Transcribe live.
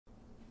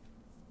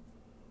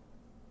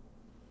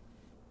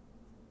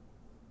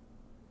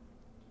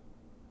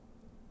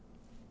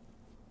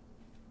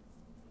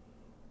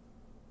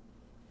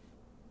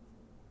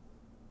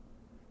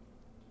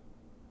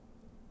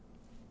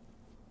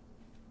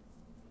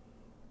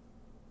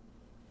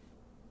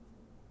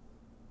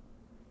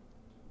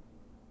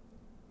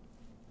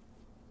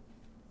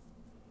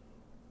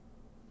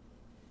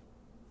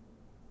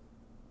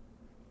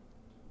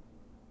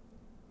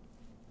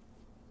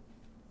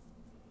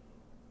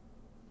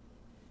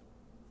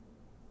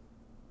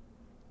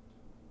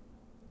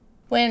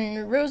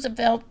When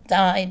Roosevelt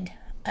died,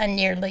 I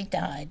nearly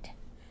died.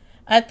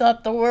 I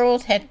thought the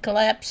world had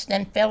collapsed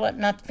and fell at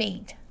my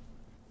feet.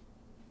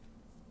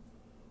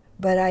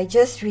 But I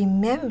just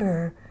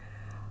remember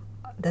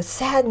the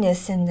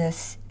sadness and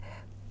this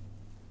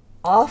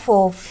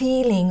awful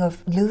feeling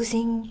of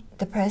losing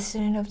the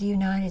President of the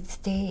United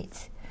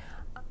States.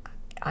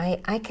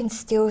 I can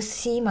still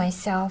see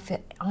myself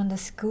on the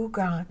school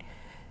ground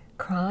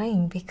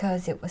crying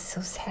because it was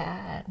so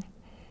sad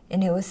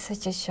and it was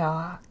such a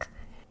shock.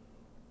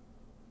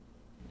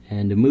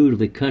 And the mood of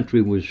the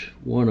country was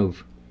one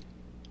of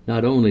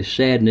not only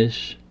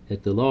sadness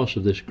at the loss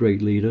of this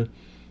great leader,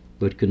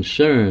 but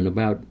concern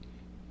about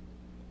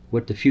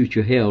what the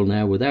future held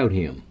now without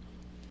him.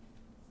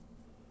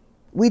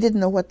 We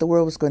didn't know what the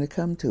world was going to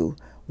come to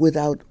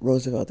without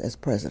Roosevelt as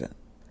president.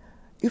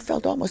 You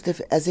felt almost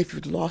as if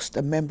you'd lost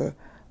a member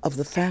of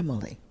the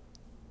family,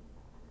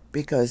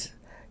 because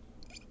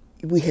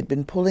we had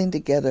been pulling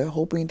together,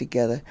 hoping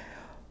together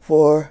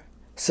for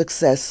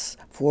success,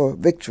 for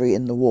victory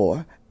in the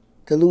war.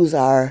 To lose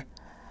our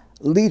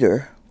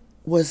leader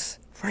was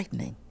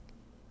frightening.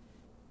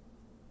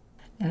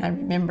 And I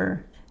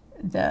remember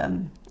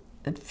the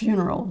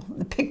funeral,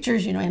 the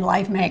pictures, in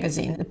Life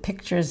magazine, the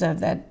pictures of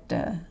that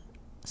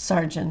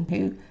sergeant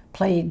who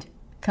played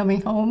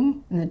Coming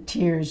Home, and the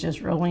tears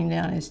just rolling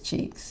down his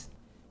cheeks.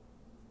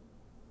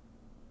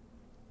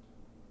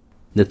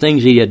 The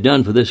things he had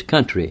done for this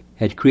country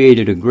had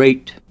created a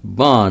great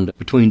bond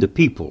between the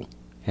people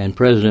and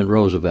President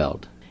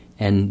Roosevelt.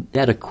 And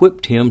that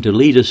equipped him to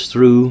lead us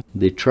through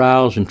the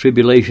trials and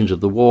tribulations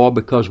of the war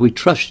because we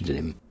trusted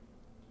him.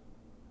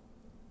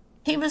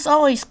 He was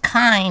always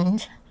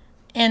kind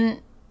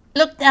and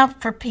looked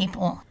out for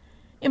people.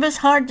 It was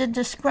hard to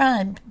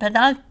describe, but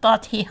I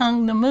thought he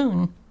hung the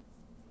moon.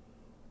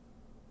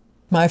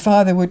 My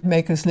father would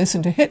make us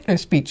listen to Hitler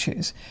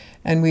speeches,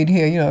 and we'd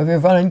hear, wir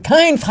wollen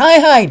kein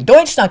Freiheit,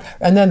 Deutschland,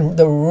 and then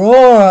the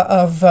roar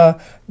of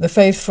the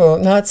faithful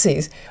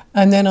Nazis.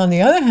 And then on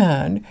the other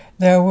hand,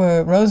 there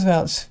were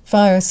Roosevelt's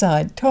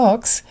fireside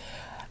talks,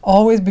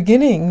 always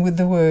beginning with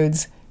the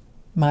words,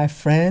 my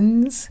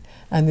friends,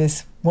 and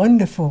this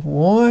wonderful,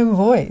 warm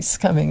voice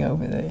coming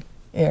over the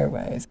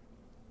airways.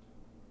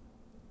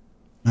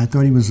 I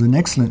thought he was an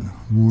excellent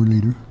war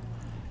leader.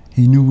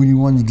 He knew what he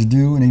wanted to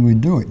do, and he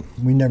would do it.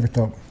 We never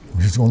thought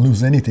we was going to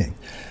lose anything.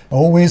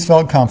 Always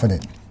felt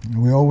confident.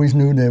 We always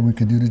knew that we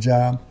could do the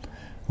job.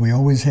 We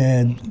always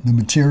had the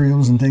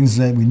materials and things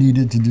that we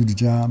needed to do the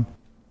job.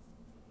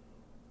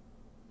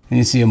 And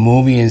you see a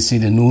movie and see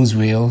the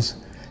newsreels,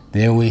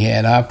 there we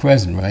had our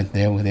president right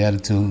there with the other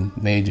two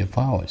major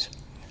powers.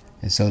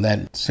 And so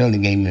that certainly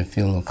gave me a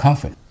feeling of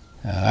comfort.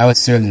 I was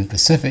serving in the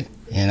Pacific,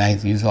 and I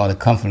used all the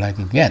comfort I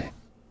could get.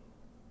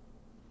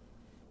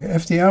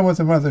 FDR was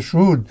a rather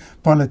shrewd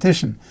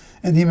politician,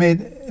 and he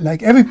made,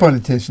 like every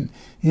politician,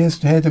 he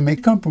had to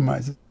make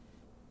compromises.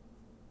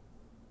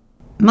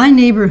 My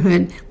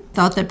neighborhood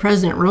thought that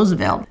President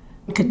Roosevelt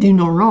could do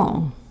no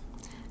wrong,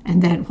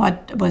 and that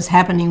what was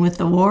happening with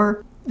the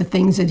war, the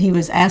things that he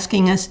was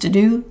asking us to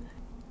do,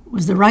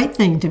 was the right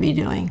thing to be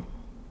doing,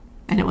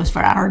 and it was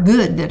for our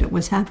good that it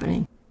was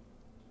happening.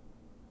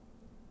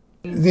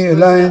 The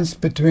alliance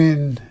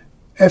between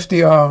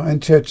FDR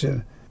and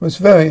Churchill was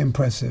very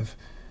impressive.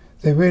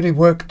 They really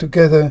worked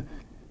together,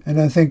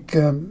 and I think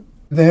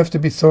they have to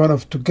be thought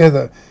of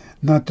together,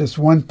 not just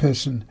one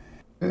person.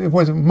 It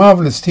was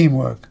marvelous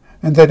teamwork,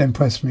 and that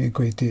impressed me a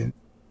great deal.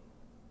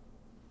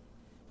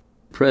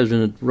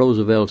 President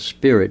Roosevelt's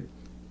spirit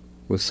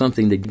was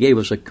something that gave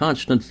us a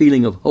constant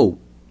feeling of hope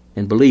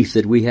and belief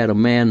that we had a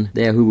man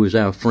there who was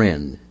our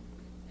friend.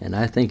 And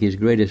I think his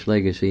greatest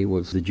legacy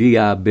was the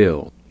GI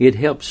Bill. It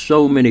helped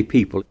so many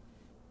people.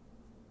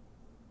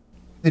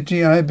 The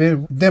GI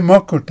Bill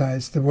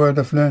democratized the world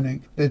of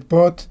learning. It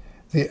brought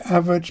the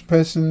average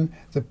person,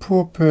 the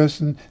poor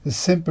person, the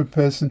simple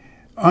person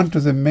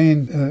onto the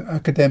main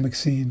academic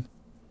scene.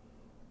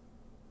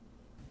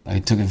 I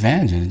took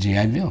advantage of the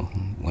GI Bill,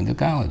 went to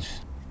college,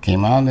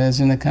 came out as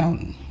an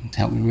accountant,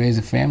 helped me raise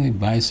a family,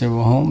 buy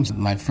several homes.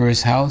 My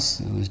first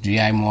house, it was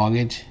GI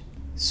mortgage,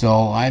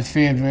 so I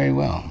fared very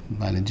well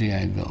by the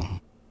GI Bill.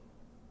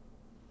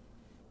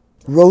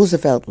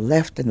 Roosevelt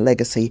left a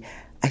legacy,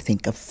 I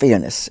think, of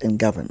fairness in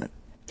government.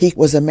 He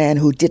was a man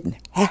who didn't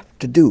have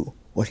to do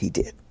what he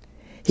did.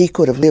 He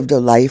could have lived a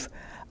life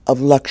of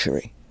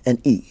luxury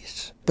and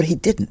ease, but he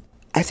didn't.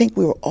 I think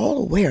we were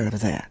all aware of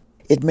that.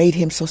 It made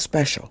him so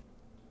special.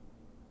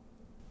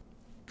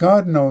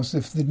 God knows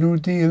if the New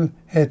Deal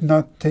had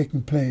not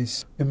taken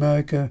place,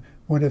 America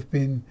would have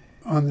been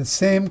on the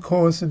same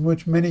course in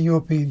which many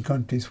European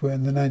countries were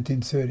in the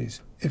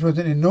 1930s. It was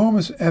an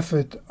enormous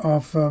effort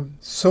of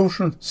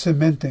social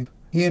cementing.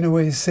 He, in a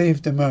way,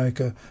 saved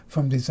America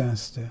from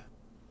disaster.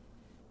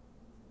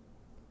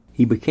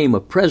 He became a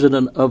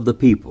president of the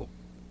people.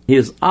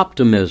 His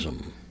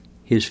optimism,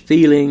 his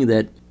feeling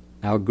that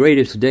our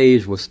greatest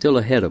days were still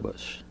ahead of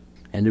us,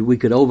 and that we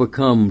could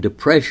overcome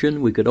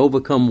depression, we could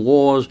overcome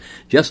wars,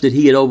 just as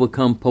he had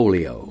overcome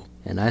polio.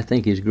 And I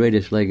think his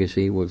greatest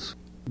legacy was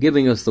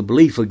giving us the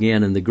belief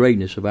again in the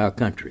greatness of our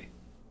country.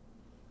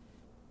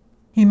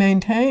 He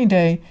maintained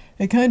a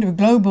kind of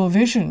global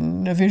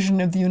vision, a vision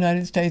of the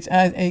United States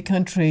as a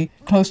country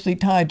closely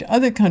tied to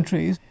other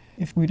countries.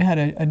 If we'd had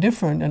a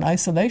different, an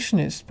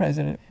isolationist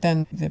president,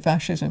 then the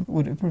fascism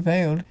would have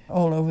prevailed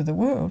all over the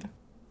world.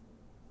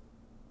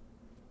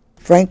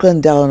 Franklin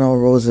Delano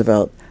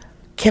Roosevelt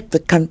kept the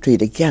country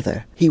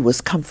together. He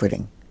was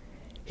comforting.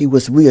 He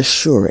was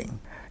reassuring.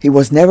 He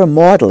was never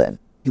maudlin.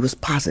 He was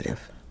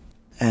positive.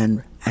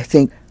 And I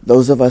think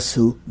those of us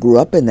who grew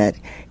up in that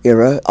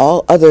era,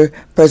 all other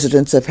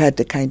presidents have had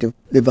to kind of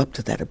live up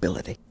to that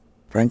ability.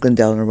 Franklin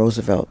Delano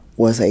Roosevelt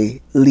was a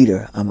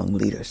leader among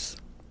leaders.